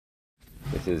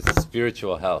This is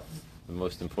spiritual health, the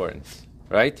most important,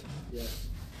 right? Yes.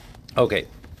 Okay,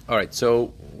 all right.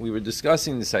 So we were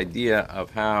discussing this idea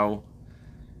of how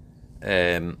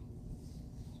that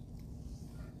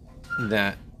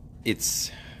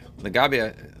it's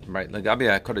Lagabi, right? Lagabi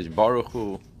HaKadosh Baruch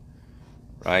Hu,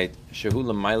 right? Shehu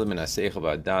l'mayla min ha'seichel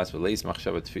v'hadas v'leis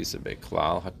machshava tfisa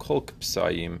beklal hakol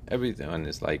k'psayim. Everyone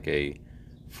is like a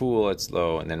fool at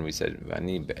slow, and then we said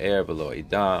v'ani be'er v'lo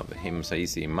ida v'hem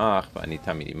sa'isi imach v'ani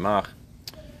tamid imach.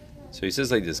 So he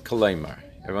says like this: Kalaymar.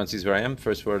 Everyone sees where I am.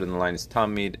 First word in the line is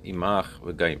tamid imach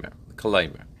v'gaymer.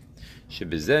 Kalaymar.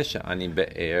 Shebizeh she'ani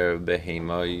be'er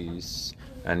v'hemois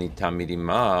ani tamid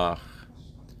imach.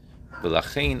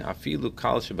 V'lachein afilu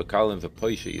kal shebakalim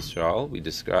v'poisha Yisrael.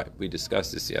 We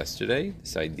discussed this yesterday.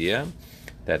 This idea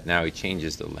that now he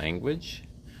changes the language.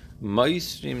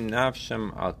 Ma'isrim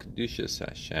nafsham al kedushas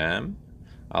Hashem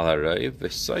al harav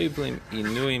v'soivlim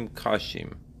inuim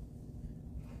kashim.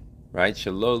 Right?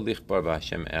 Shelo lichbar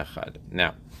b'Hashem echad.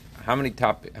 Now, how many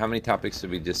topics did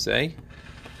we just say?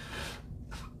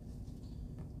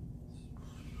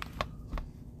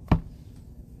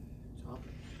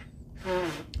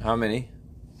 How many?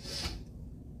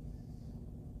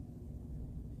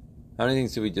 How many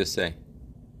things did we just say?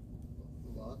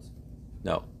 A lot.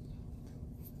 No.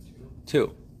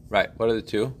 Two. Right. What are the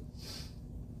two?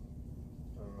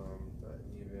 That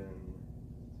even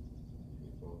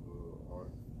people who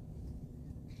aren't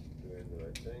doing the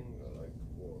right thing,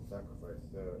 will sacrifice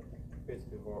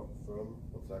basically who aren't from,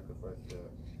 will sacrifice their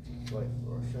life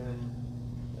for Hashem,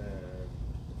 and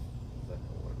the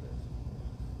second one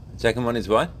is. Second one is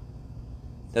what?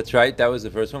 That's right. That was the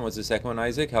first one. What's the second one,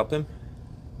 Isaac? Help him.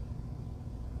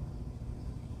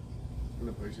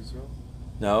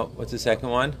 No. What's the second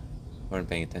one? Weren't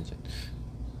paying attention.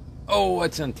 Oh,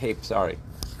 it's on tape. Sorry.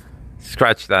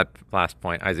 Scratch that last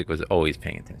point. Isaac was always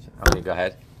paying attention. Okay, go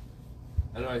ahead.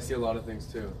 I know, I see a lot of things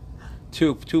too.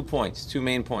 Two points. Two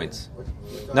main points.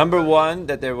 Number one,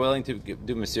 that they're willing to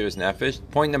do Mesiras Nefesh.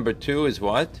 Point number two is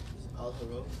what?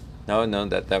 No,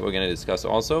 that we're going to discuss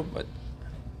also. But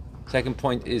second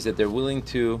point is that they're willing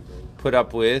to put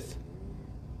up with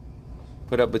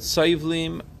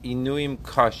Soivlim Inuim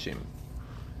Kashim.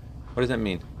 What does that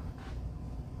mean?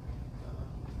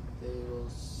 They will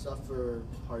suffer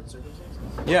hard circumstances?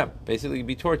 Yeah, basically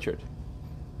be tortured,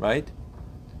 right?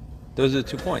 Those are the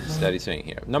 2 points that he's saying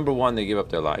here. Number one, they give up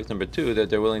their lives. Number two, that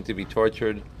they're willing to be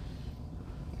tortured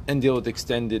and deal with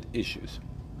extended issues,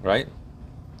 right?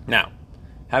 Now,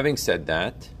 having said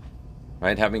that,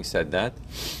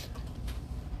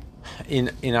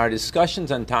 in our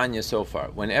discussions on Tanya so far,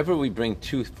 whenever we bring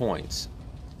 2 points,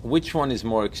 which one is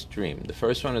more extreme, the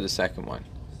first one or the second one?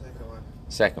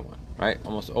 Second one, right?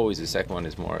 Almost always the second one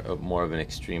is more of an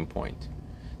extreme point.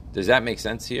 Does that make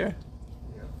sense here?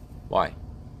 Yeah. Why?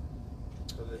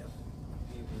 Because it's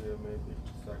easier maybe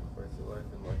to sacrifice your life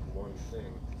in one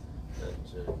thing than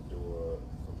to do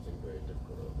something very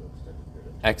difficult over an extended period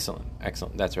of time.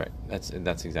 Excellent. That's right.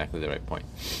 That's exactly the right point.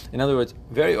 In other words,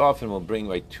 very often we'll bring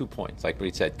 2 points, like what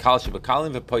he said: Kal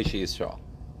shebakalim v'poisha Yisrael,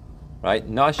 right?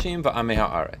 Nashim v'amei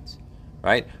haaretz,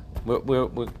 right?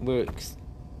 We're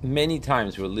many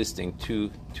times we're listing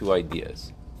two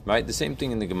ideas, right? The same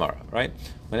thing in the Gemara, right?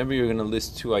 Whenever you're going to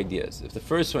list 2 ideas, if the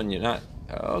first one you're not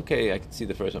okay, I can see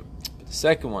the first one, but the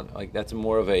second one, that's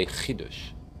more of a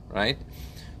chidush, right?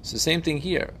 So the same thing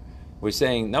here. We're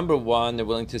saying, number one, they're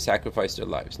willing to sacrifice their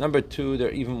lives. Number two, they're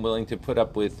even willing to put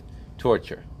up with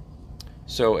torture.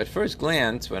 So at first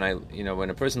glance, when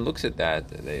a person looks at that,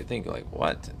 they think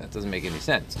what? That doesn't make any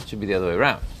sense. It should be the other way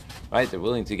around, right? They're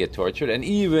willing to get tortured and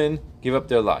even give up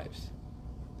their lives.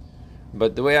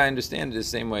 But the way I understand it is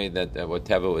the same way that what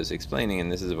Teva was explaining,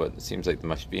 and this is what it seems like the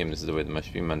Mashpim, this is the way the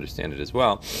Mashpim understand it as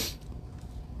well,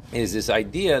 is this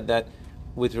idea that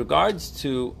with regards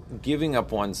to giving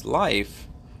up one's life,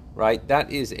 right,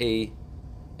 that is a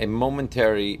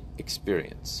momentary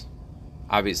experience.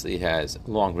 Obviously, it has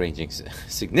long-ranging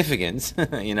significance,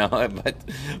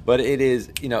 but it is,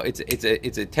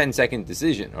 it's a 10-second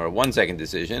decision or a 1-second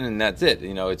decision, and that's it.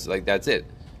 It's like that's it.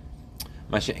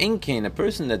 Masha Enkein, a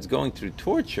person that's going through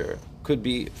torture, could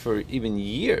be for even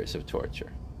years of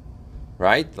torture,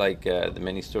 right? Like the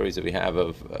many stories that we have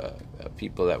of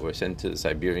people that were sent to the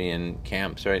Siberian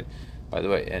camps, right? By the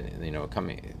way, and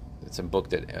it's a book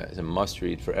that is a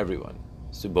must-read for everyone.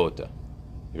 Subota.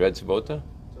 You read Subota?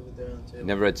 It's over there on the table. You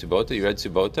never read Subota? You read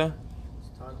Subota?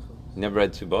 You never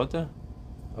read Subota?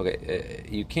 Okay,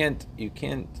 you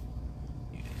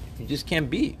just can't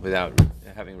be without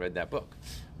having read that book,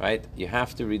 right? You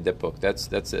have to read that book. That's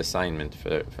the assignment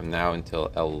from now until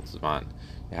El Zman.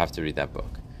 You have to read that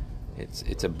book.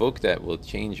 It's a book that will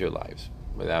change your lives.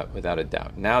 without a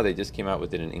doubt. Now they just came out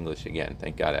with it in English again.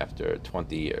 Thank God, after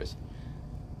 20 years.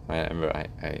 Right? I remember I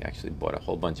actually bought a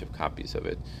whole bunch of copies of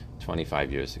it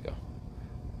 25 years ago.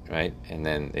 Right? And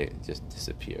then they just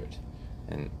disappeared.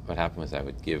 And what happened was I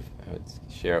would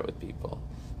share it with people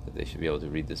that they should be able to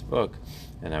read this book,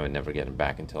 and I would never get them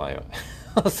back until I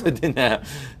also didn't have.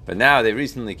 But now they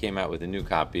recently came out with a new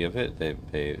copy of it. They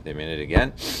made it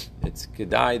again. It's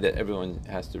kedai that everyone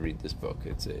has to read this book.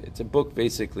 It's a book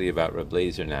basically about Reb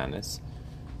Leizer Nanis,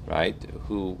 right?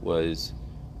 Who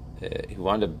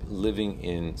wound up living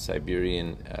in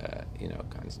Siberian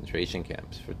concentration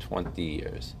camps for 20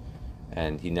 years.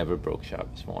 And he never broke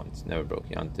Shabbos once, never broke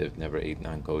Yontif, never ate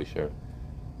non-kosher,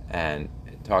 and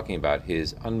talking about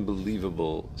his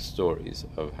unbelievable stories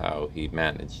of how he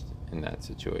managed in that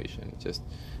situation. Just,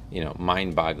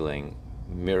 mind-boggling,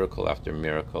 miracle after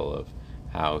miracle of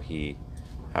how he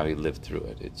lived through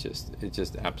it. It's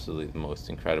just absolutely the most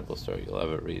incredible story you'll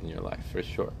ever read in your life, for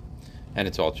sure. And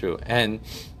it's all true. And,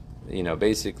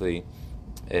 basically,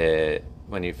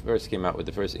 when he first came out with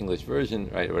the first English version,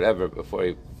 right, or whatever,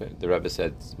 before the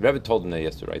Rebbe told him that he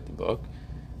has to write the book,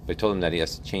 but he told him that he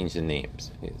has to change the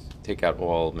names. He has to take out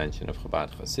all mention of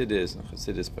Chabad Chasidis and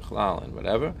Chasidis Bechlal and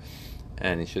whatever,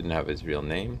 and he shouldn't have his real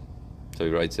name. So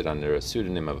he writes it under a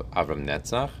pseudonym of Avram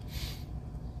Netzach.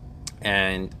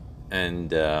 And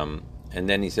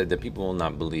then he said that people will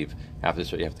not believe after,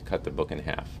 so you have to cut the book in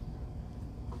half.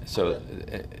 So,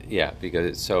 because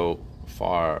it's so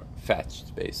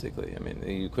far-fetched, basically. I mean,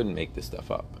 you couldn't make this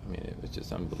stuff up. I mean, it was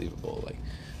just unbelievable,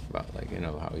 about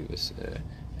how he was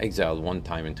exiled one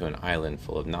time into an island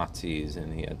full of Nazis,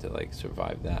 and he had to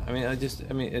survive that.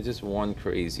 It's just one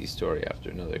crazy story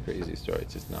after another crazy story.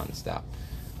 It's just nonstop.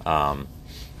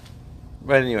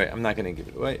 But anyway, I'm not going to give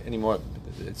it away anymore.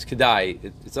 It's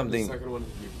Kedai. It's something. The second one,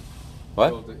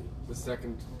 What? Well, the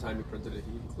second time you printed it,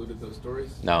 he included those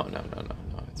stories? No.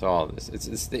 It's all this.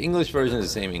 It's the English version is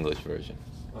the same English version.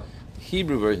 Oh. The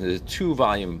Hebrew version is a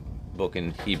 2-volume book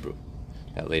in Hebrew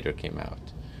that later came out,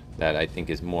 that I think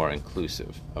is more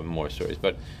inclusive of more stories.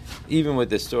 But even with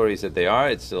the stories that they are,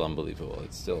 it's still unbelievable.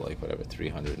 It's still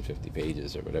 350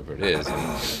 pages or whatever it is.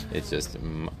 And it's just,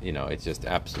 it's just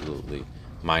absolutely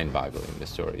mind-boggling, the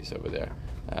stories over there.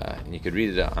 And you could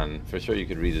read it for sure you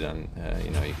could read it on,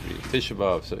 you could read it Tisha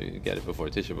B'Av, so you get it before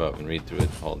Tisha B'Av and read through it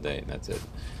the whole day, and that's it.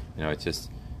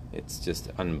 It's just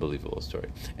unbelievable story.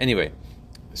 Anyway,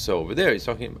 so over there he's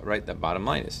talking about, right, the bottom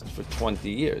line is for 20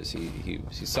 years he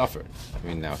suffered. I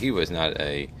mean, now he was not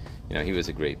he was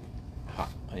a great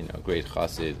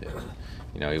chassid, and,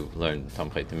 he learned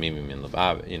Tamchay Tamimim in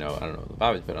Lubavitch, I don't know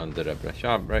Lubavitch, but under Reb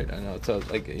Rashab, right? I know, so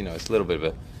it's a little bit of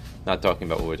a, not talking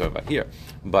about what we're talking about here,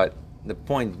 but the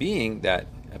point being that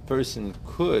a person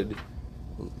could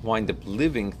wind up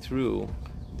living through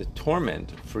the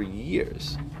torment for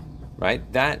years,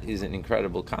 right? That is an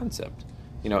incredible concept.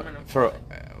 For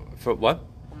what?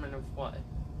 Torment of what?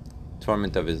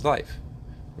 Torment of his life,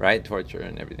 right? Torture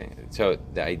and everything. So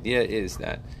the idea is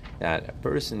that a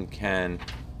person can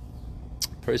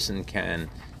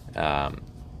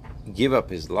give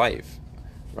up his life,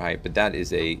 right? But that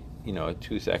is a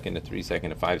 2-second, a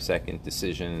 3-second, a 5-second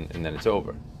decision, and then it's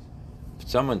over. For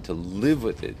someone to live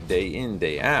with it day in,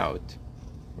 day out,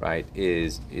 right,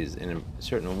 is in a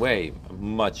certain way a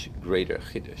much greater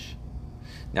chiddush.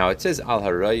 Now it says al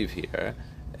harayv here,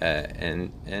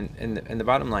 and the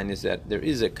bottom line is that there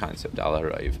is a concept al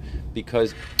harayv,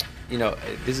 because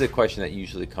this is a question that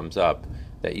usually comes up,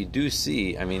 that you do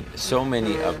see. I mean, so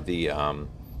many of the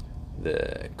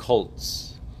cults,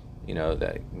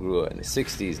 that grew in the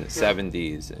 60s and the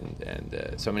 70s,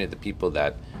 and so many of the people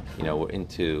that were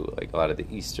into a lot of the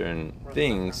Eastern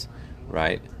things,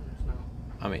 right?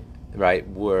 I mean, right,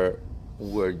 were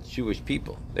Jewish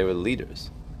people. They were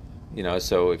leaders.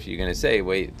 So if you're going to say,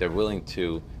 wait, they're willing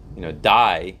to,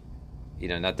 die,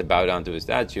 not to bow down to a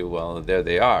statue, well, there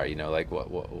they are,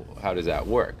 what how does that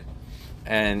work?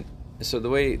 And so the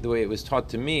way it was taught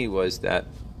to me was that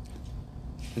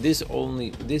this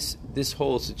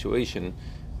whole situation,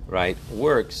 right,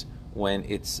 works when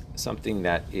it's something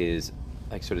that is,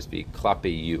 so to speak, klape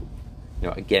you,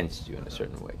 against you in a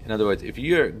certain way. In other words, if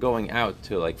you're going out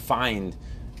to find,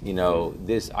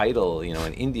 this idol, in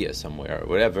India somewhere or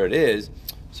whatever it is,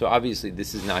 so obviously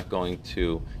this is not going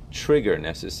to trigger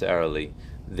necessarily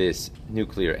this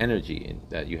nuclear energy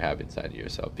that you have inside of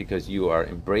yourself, because you are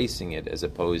embracing it as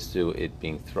opposed to it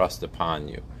being thrust upon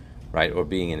you, right? Or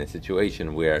being in a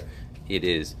situation where it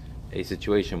is a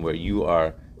situation where you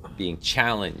are being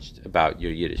challenged about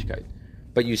your Yiddishkeit.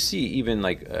 But you see, even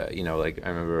I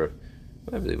remember,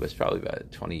 I believe it was probably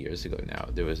about 20 years ago now,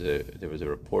 there was a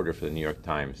reporter for the New York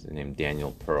Times named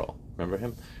Daniel Pearl, Remember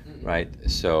him, right?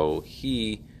 So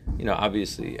he,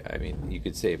 obviously, I mean, you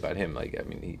could say about him, like, I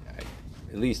mean,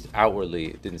 at least outwardly,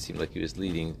 it didn't seem like he was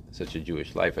leading such a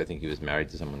Jewish life. I think he was married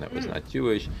to someone that was not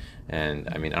Jewish, and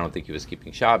I mean, I don't think he was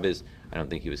keeping Shabbos. I don't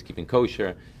think he was keeping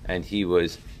kosher, and he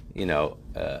was,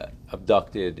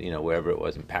 abducted, wherever it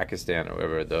was in Pakistan or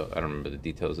wherever. I don't remember the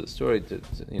details of the story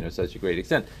to such a great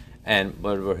extent. And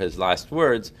what were his last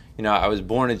words? I was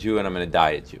born a Jew and I'm going to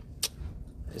die a Jew.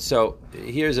 So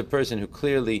here's a person who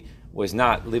clearly was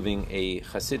not living a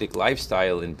Hasidic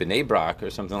lifestyle in Bnei Brak or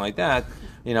something like that,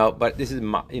 but this is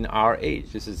in our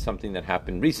age. This is something that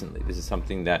happened recently. This is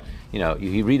something that,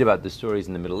 you read about the stories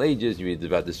in the Middle Ages, you read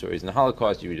about the stories in the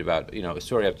Holocaust, you read about,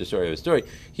 story after story after story.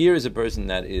 Here is a person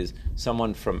that is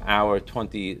someone from our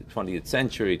 20th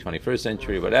century, 21st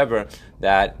century, whatever,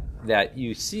 that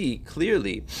you see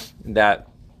clearly that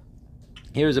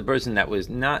here's a person that was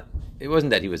not. It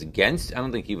wasn't that he was against. I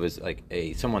don't think he was like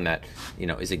someone that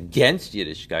is against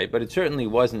Yiddishkeit, but it certainly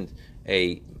wasn't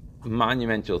a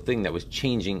monumental thing that was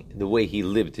changing the way he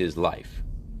lived his life,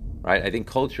 right? I think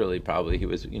culturally, probably he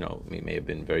was, he may have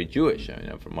been very Jewish,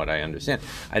 from what I understand.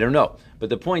 I don't know, but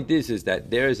the point is that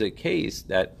there is a case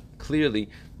that clearly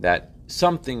that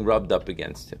something rubbed up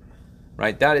against him,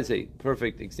 right? That is a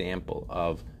perfect example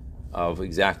of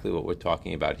exactly what we're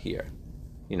talking about here.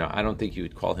 I don't think you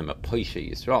would call him a Poisha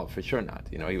Yisrael, for sure not.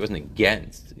 He wasn't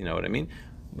against, you know what I mean?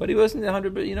 But he wasn't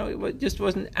 100%, it just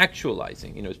wasn't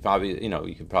actualizing. It's probably,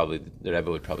 the Rebbe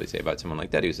would probably say about someone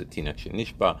like that, he was a Tinach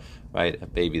Shenishba, right? A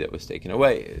baby that was taken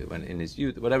away when in his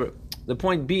youth, whatever. The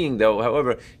point being, though,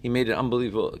 however, he made an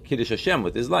unbelievable Kiddush Hashem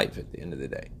with his life at the end of the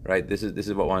day, right? This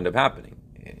is what wound up happening,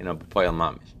 B'poyal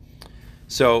Mamish.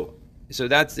 So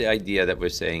that's the idea that we're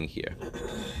saying here.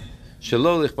 So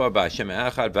even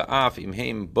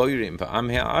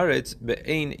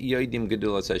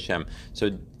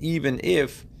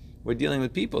if we're dealing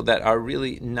with people that are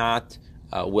really not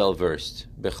well versed,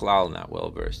 bechlal, not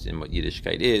well versed in what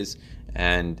Yiddishkeit is,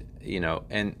 and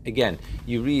and again,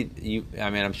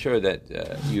 I'm sure that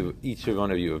each one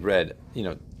of you have read,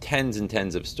 tens and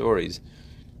tens of stories,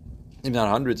 if not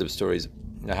hundreds of stories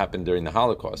that happened during the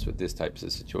Holocaust with these types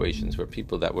of situations where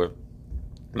people that were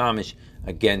mamish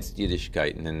against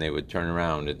Yiddishkeit, and then they would turn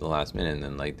around at the last minute, and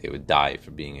then they would die for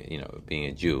being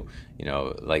a Jew,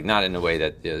 not in a way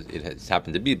that it has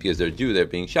happened to be because they're Jew, they're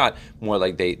being shot. More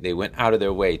like they went out of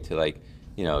their way to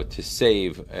to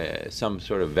save some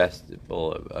sort of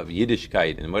vestibule of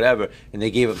Yiddishkeit and whatever, and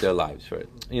they gave up their lives for it,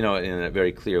 in a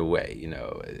very clear way.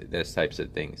 Those types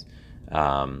of things.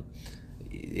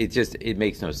 It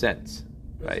makes no sense,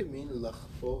 right? What does it mean,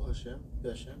 lachpo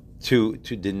Hashem? To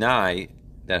deny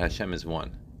that Hashem is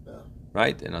one,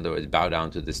 right? In other words, bow down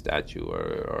to the statue,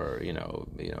 or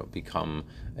become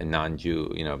a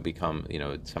non-Jew, become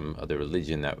some other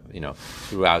religion that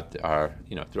throughout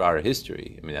our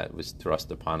history. I mean, that was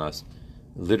thrust upon us,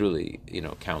 literally,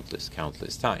 countless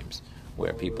times,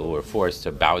 where people were forced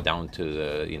to bow down to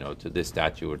the to this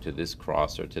statue or to this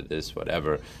cross or to this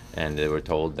whatever, and they were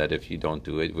told that if you don't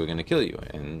do it, we're going to kill you,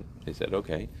 and they said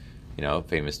okay.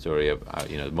 Famous story of,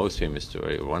 the most famous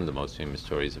story, or one of the most famous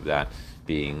stories of that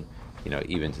being,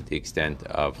 even to the extent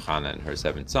of Hannah and her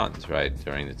 7 sons, right?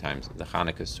 During the times of the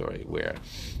Hanukkah story, where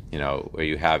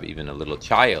you have even a little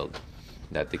child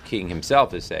that the king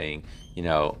himself is saying,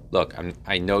 look,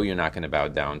 I know you're not going to bow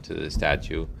down to the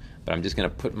statue, but I'm just going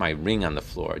to put my ring on the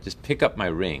floor. Just pick up my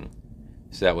ring,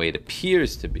 so that way it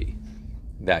appears to be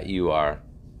that you are,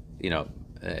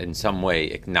 in some way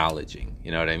acknowledging,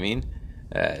 you know what I mean?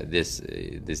 This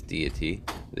deity,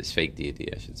 this fake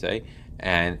deity, I should say,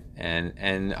 and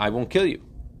I won't kill you,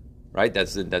 right?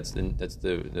 That's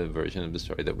the version of the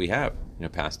story that we have,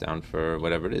 passed down for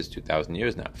whatever it is, 2,000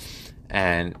 years now,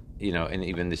 and and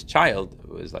even this child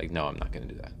was like, no, I'm not going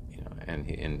to do that,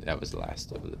 and that was the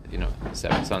last of the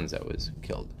 7 sons that was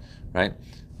killed, right?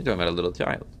 You're talking about a little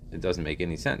child. It doesn't make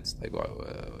any sense, but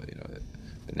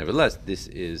nevertheless, this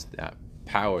is that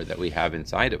power that we have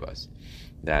inside of us.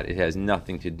 That it has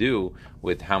nothing to do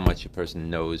with how much a person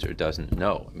knows or doesn't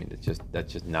know. I mean,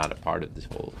 that's just not a part of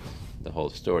the whole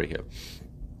story here.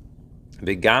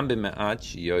 V'gam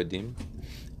b'ma'at yodim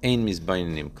ein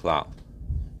mizbainim klal,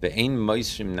 ve'ein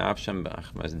moisrim nafsham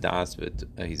b'achmas das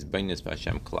v'hizbainis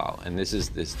v'Hashem klal. And this is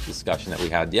this discussion that we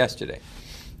had yesterday.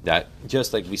 That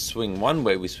just like we swing one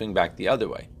way, we swing back the other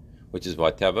way, which is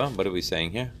what Teva. What are we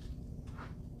saying here?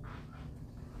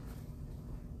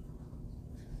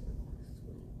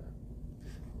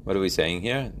 What are we saying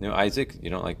here? No, Isaac, you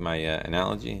don't like my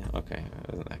analogy? Okay,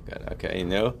 wasn't that good? Okay,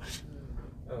 no?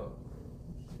 Oh.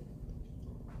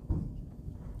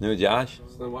 No, Josh?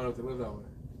 So then why don't they live that way?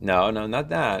 No, not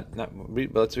that.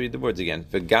 Let's read the words again.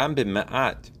 V'gam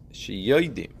b'ma'at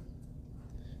sheyodim.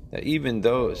 That even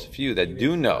those few that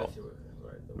do know,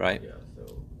 right? Yeah,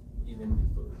 so even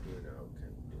people who do know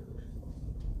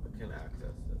can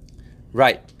access this.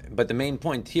 Right. But the main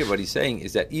point here, what he's saying,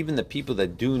 is that even the people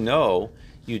that do know,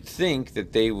 you'd think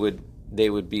that they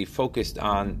would be focused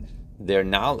on their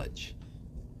knowledge,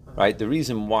 right? The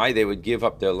reason why they would give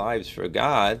up their lives for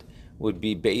God would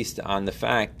be based on the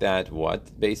fact that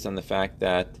what? Based on the fact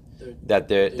that they're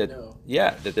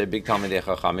big Talmidei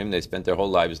Chachamim. They spent their whole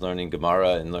lives learning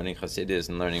Gemara and learning Hasidus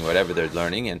and learning whatever they're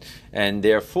learning, and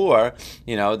therefore,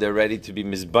 they're ready to be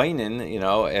mizbainin,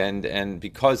 and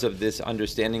because of this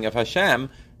understanding of Hashem,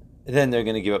 then they're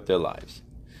going to give up their lives.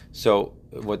 So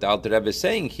what the Alter Rebbe is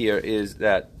saying here is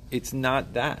that it's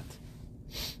not that.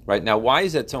 Right? Now, why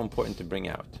is that so important to bring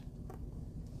out?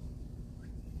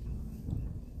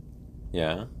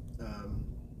 Yeah?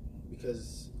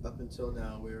 Because up until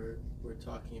now we're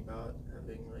talking about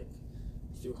having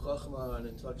through chachma an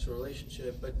intellectual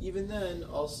relationship, but even then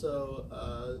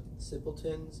also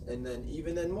simpletons, and then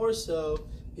even then more so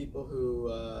people who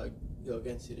go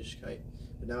against Yiddishkeit.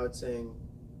 But now it's saying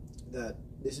that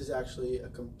this is actually a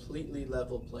completely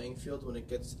level playing field when it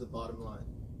gets to the bottom line.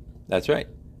 That's right.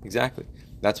 Exactly.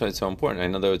 That's why it's so important.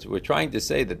 In other words, we're trying to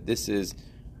say that this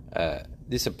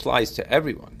applies to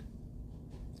everyone,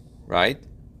 right?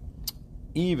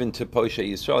 Even to Poshe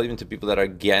Yisrael, even to people that are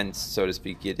against, so to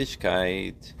speak,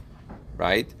 Yiddishkeit,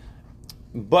 right?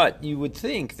 But you would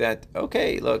think that,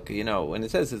 okay, look, when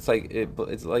it says it's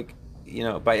like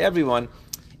by everyone,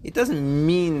 it doesn't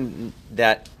mean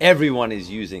that everyone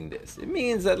is using this. It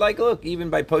means that, look,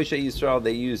 even by Poshe Yisrael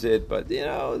they use it, but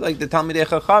like the Talmidei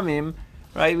Chachamim,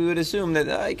 right? We would assume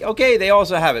that, okay, they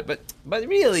also have it, but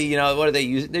really, what are they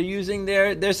using? They're using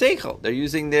their seichel. They're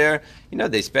using their,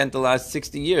 they spent the last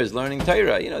 60 years learning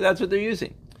Torah. That's what they're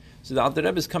using. So the Alter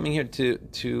Rebbe is coming here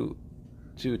to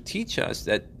teach us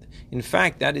that, in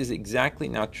fact, that is exactly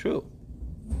not true.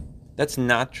 That's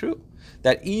not true.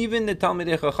 That even the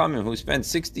Talmidei Chachamim who spent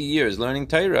 60 years learning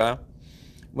Torah,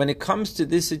 when it comes to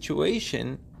this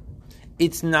situation,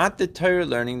 it's not the Torah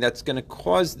learning that's going to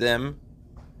cause them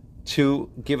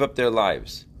to give up their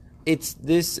lives. It's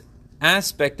this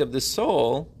aspect of the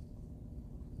soul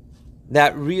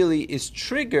that really is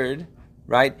triggered,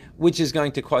 right, which is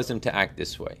going to cause them to act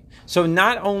this way. So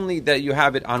not only that you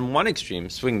have it on one extreme,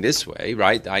 swing this way,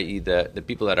 right, i.e. the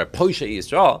people that are Poshe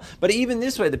Yisrael, but even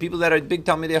this way, the people that are big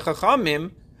Talmidei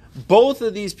Chachamim, both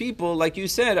of these people, like you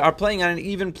said, are playing on an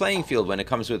even playing field when it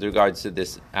comes with regards to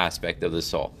this aspect of the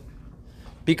soul.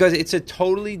 Because it's a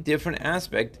totally different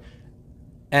aspect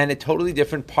and a totally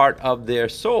different part of their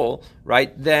soul,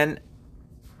 right, than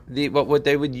what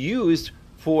they would use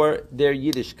for their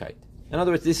Yiddishkeit. In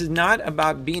other words, this is not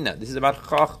about Bina, this is about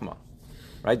Chachma.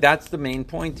 Right? That's the main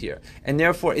point here. And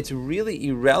therefore, it's really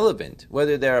irrelevant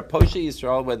whether they're a Poshe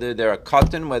Yisrael, whether they're a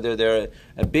Katan, whether they're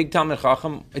a big Talmid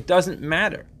Chacham. It doesn't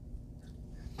matter.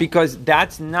 Because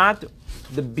that's not,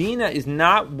 the Bina is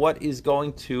not what is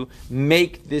going to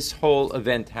make this whole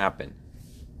event happen.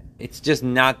 It's just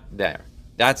not there.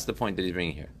 That's the point that he's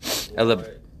bringing here.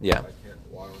 Yeah.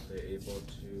 Why weren't they able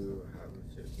to have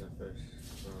Mesiras Nefesh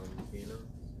from Bina?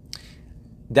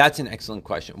 That's an excellent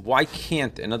question. Why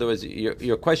can't? In other words,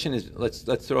 your question is, let's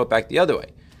throw it back the other way.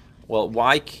 Well,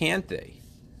 why can't they?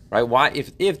 Right? Why,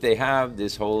 if they have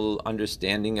this whole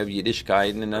understanding of Yiddishkeit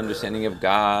and an understanding of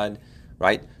God,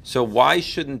 right? So why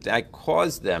shouldn't that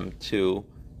cause them to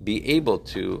be able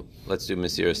to, let's do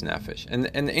Mesiras Nefesh?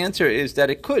 And the answer is that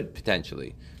it could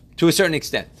potentially, to a certain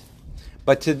extent.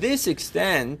 But to this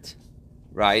extent,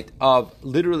 right, of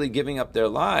literally giving up their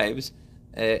lives,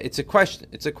 it's a question.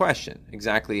 It's a question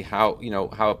exactly how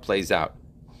it plays out,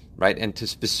 right? And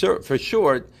for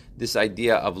sure, this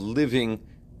idea of living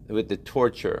with the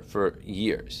torture for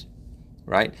years,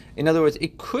 right? In other words,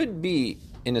 it could be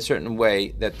in a certain way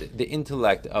that the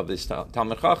intellect of this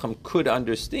Talmid Chacham could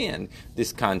understand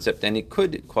this concept, and it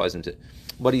could cause him to.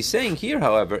 What he's saying here,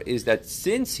 however, is that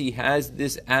since he has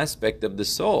this aspect of the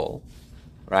soul,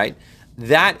 right,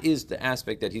 that is the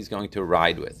aspect that he's going to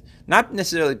ride with. Not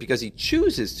necessarily because he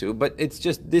chooses to, but it's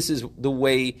just this is the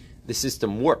way the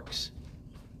system works.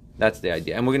 That's the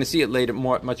idea. And we're going to see it later,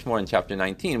 much more in chapter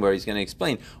 19, where he's going to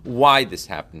explain why this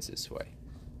happens this way.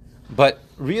 But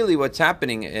really what's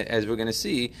happening, as we're going to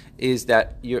see, is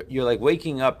that you're like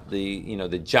waking up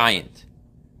the giant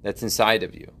that's inside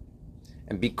of you.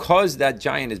 And because that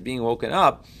giant is being woken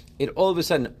up, it all of a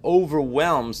sudden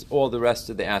overwhelms all the rest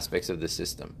of the aspects of the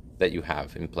system that you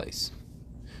have in place.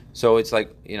 So it's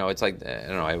like, I don't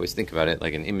know, I always think about it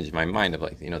like an image in my mind of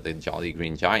like, the jolly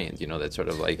green giant, that's sort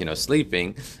of like,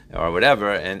 sleeping or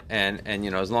whatever. And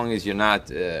as long as you're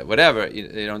not, whatever,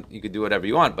 you could do whatever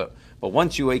you want. But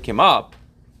once you wake him up,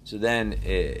 so then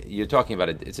you're talking about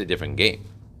it, it's a different game.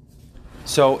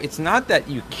 So it's not that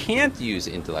you can't use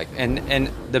intellect. And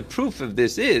the proof of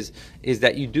this is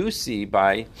that you do see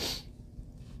by,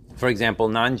 for example,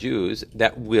 non-Jews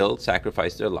that will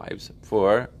sacrifice their lives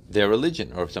for their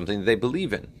religion or something that they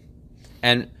believe in.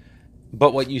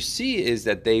 But what you see is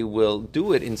that they will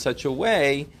do it in such a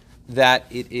way that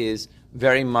it is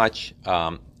very much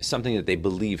something that they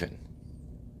believe in.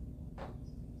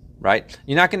 Right?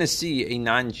 You're not going to see a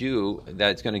non-Jew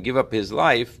that's going to give up his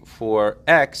life for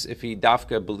X if he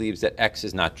dafka believes that X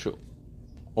is not true,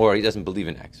 or he doesn't believe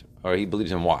in X, or he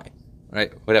believes in Y,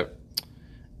 right? Whatever.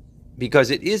 Because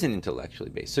it isn't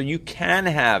intellectually based. So you can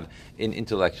have an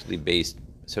intellectually based,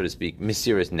 so to speak,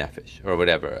 Mesiras Nefesh, or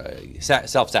whatever,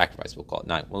 self-sacrifice we'll call it.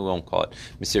 We won't call it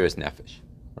Mesiras Nefesh,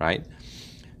 right?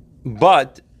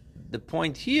 But the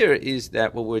point here is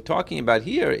that what we're talking about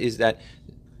here is that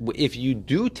if you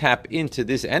do tap into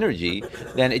this energy,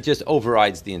 then it just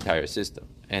overrides the entire system.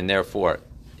 And therefore,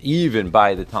 even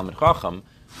by the Talmid Chacham,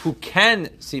 who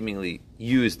can seemingly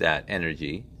use that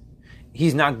energy,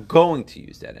 he's not going to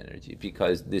use that energy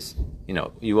because this,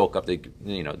 you woke up the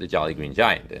jolly green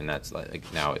giant, and that's like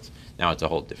now it's a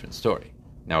whole different story.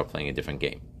 Now we're playing a different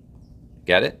game.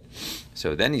 Get it?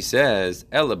 So then he says,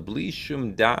 Ela bli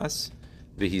shum das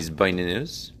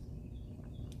v'hizbainenus.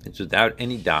 It's without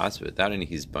any das, without any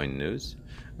hizbainenus.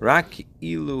 Rak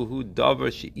ilu hu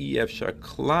davar she'ef shar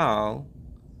klal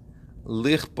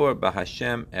lichbor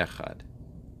b'Hashem echad.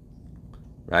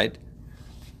 Right?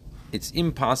 It's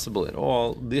impossible at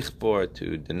all, lichbor,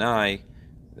 to deny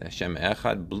the Hashem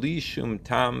echad, bli shum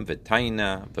tam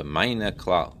v'taina v'mayna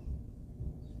klal.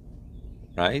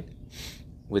 Right?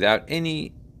 Without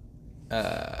any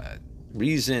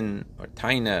reason or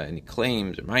taina, any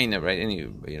claims or mayna, right? Any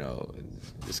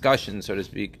discussion, so to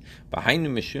speak. B'hainu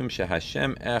mishum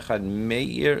sheHashem echad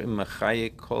meir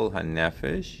mechaye kol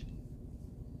hanefesh.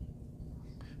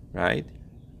 Right?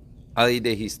 I want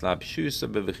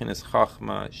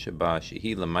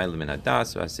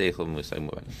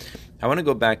to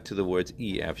go back to the words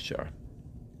efshar.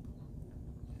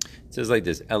 It says like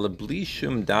this: Ela bli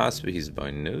shum das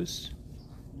v'hizbainus.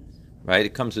 Right?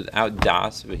 It comes without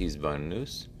das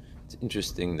v'hizbainus. It's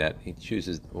interesting that he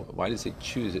chooses. Why does he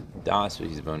choose it das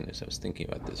v'hizbainus? I was thinking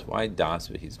about this. Why das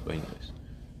v'hizbainus?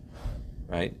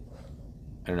 Right?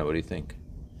 I don't know. What do you think?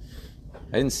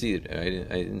 I didn't see it. I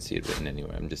didn't see it written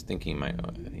anywhere. I'm just thinking Maybe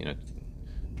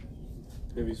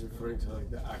he's referring to like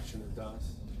the action of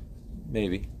das.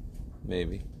 Maybe.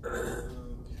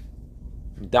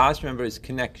 Das, remember, is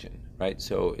connection, right?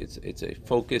 So it's a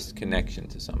focused connection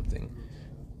to something,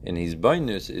 and his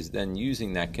bonus is then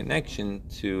using that connection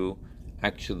to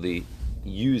actually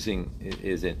using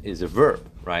is a verb,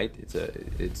 right?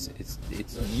 It's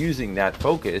using that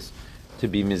focus to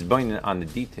be mizbainin on the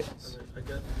details. I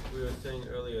guess we were saying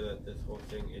earlier that this whole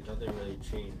thing, it doesn't really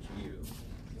change you.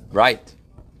 Right. So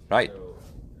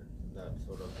that's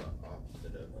sort of the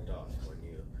opposite of das. When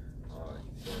you are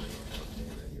learning something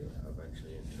that you're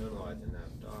eventually internalizing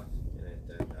that das, and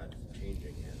then that's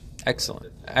changing it.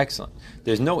 Excellent.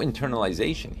 There's no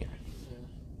internalization here,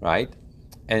 right?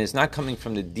 And it's not coming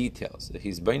from the details.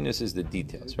 His bonus is the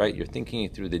details, right? You're thinking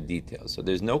through the details. So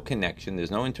there's no connection,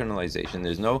 there's no internalization,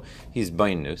 there's no his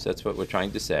bonus. That's what we're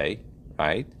trying to say,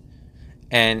 right?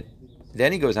 And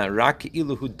then he goes on, Rak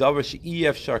iluhu davar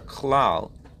she'ef shar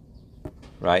klal,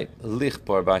 right?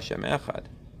 Lichbor b'Hashem echad.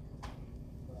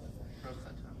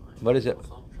 What is it?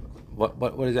 What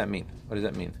does that mean? What does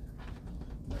that mean?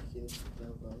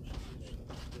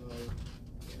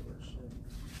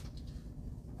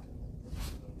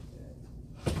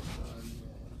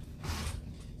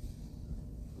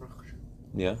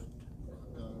 Yeah.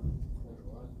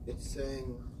 It's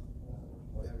saying,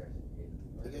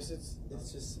 I guess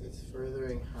it's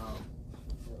furthering how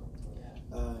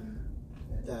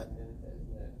that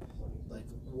like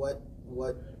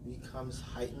what becomes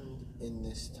heightened in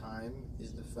this time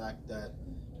is the fact that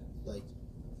like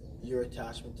your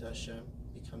attachment to Hashem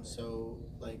becomes so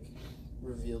like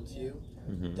revealed to you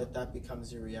that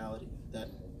becomes your reality. That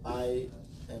I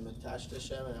am attached to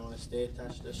Hashem and I want to stay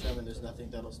attached to Hashem, and there's nothing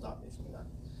that'll stop me from that.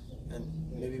 And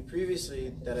maybe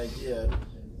previously that idea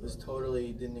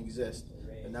didn't exist,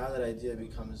 but now that idea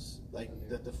becomes like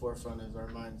at the forefront of our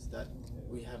minds, that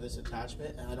we have this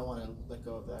attachment and I don't want to let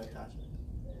go of that attachment.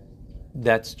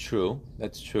 That's true.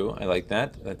 I like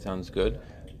that. That sounds good.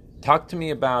 Talk to me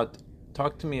about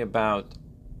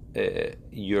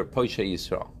your Poshe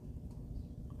Yisrael,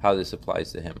 how this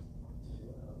applies to him.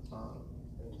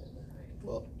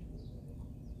 Well,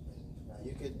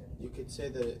 you could say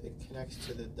that it connects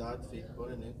to the dot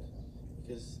v'itbonenut,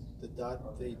 because the dot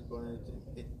v'itbonenut,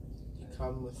 you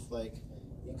come with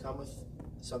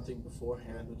something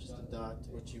beforehand, which is the dot,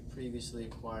 which you previously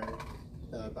acquired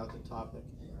about the topic,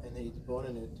 and the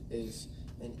itbonenut is,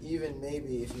 and even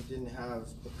maybe if you didn't have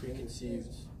a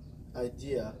preconceived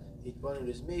idea, itbonenut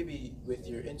is maybe with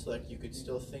your intellect you could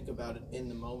still think about it in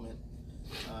the moment,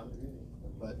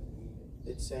 but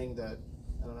it's saying that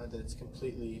I don't know that it's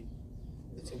completely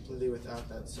without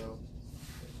that. So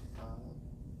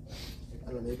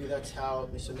I don't know. Maybe that's how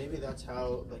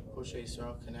like Poshe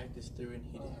Yisrael connect is through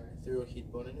a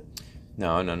hitbonenut.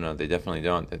 No. They definitely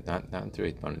don't. They're not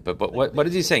through hitbonenut. But what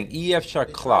is he saying? EF shar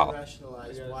klal.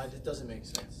 Rationalize why it doesn't make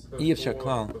sense. EF shar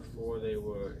klal. Before they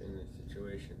were in this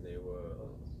situation, they were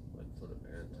like sort of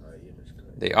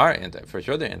anti-Yiddishkeit. They are for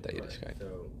sure. They're anti-Yiddishkeit.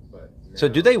 So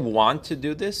Now, do they want to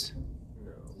do this?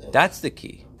 no. That's the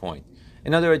key point.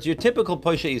 In other words, your typical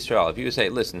Poshe Yisrael, if you say,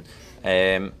 listen,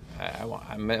 I'm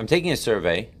taking a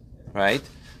survey, right?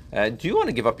 Do you want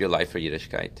to give up your life for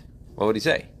Yiddishkeit? What would he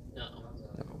say? No.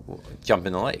 Jump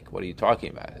in the lake. What are you talking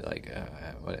about? Like,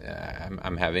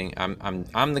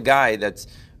 I'm the guy that's,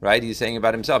 right? He's saying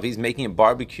about himself, he's making a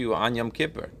barbecue on Yom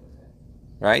Kippur,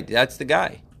 right? That's the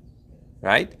guy,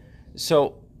 right?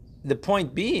 So the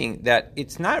point being that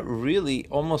it's not really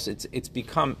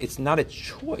it's not a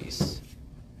choice.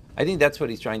 I think that's what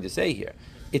he's trying to say here.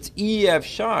 It's EF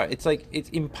Shar. It's like it's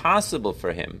impossible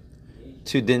for him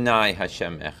to deny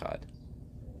Hashem Echad.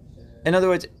 In other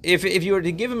words, if you were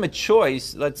to give him a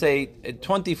choice, let's say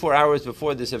 24 hours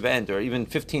before this event, or even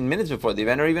 15 minutes before the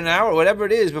event, or even an hour, whatever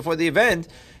it is before the event,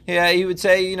 he would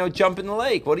say, jump in the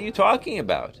lake. What are you talking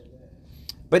about?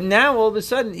 But now all of a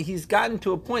sudden he's gotten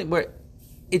to a point where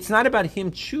it's not about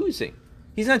him choosing.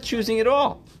 He's not choosing at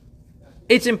all.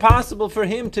 It's impossible for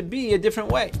him to be a different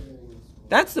way.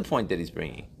 That's the point that he's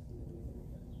bringing.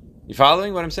 You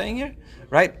following what I'm saying here?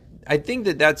 Right? I think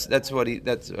that's what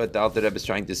the Alter Rebbe is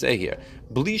trying to say here.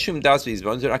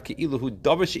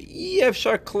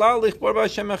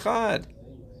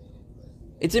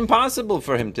 It's impossible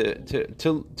for him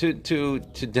to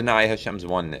deny Hashem's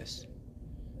oneness.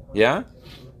 Yeah?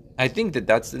 I think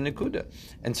that's the Nakuda.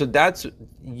 And so that's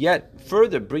yet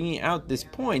further bringing out this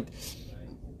point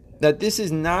that this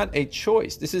is not a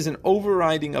choice. This is an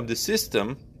overriding of the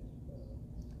system,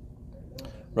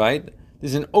 right?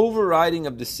 There's an overriding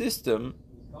of the system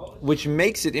which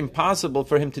makes it impossible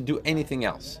for him to do anything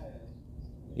else.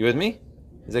 You with me?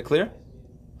 Is that clear?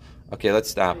 Okay,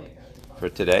 let's stop for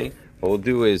today. What we'll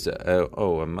do is,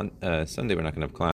 Sunday we're not going to have class.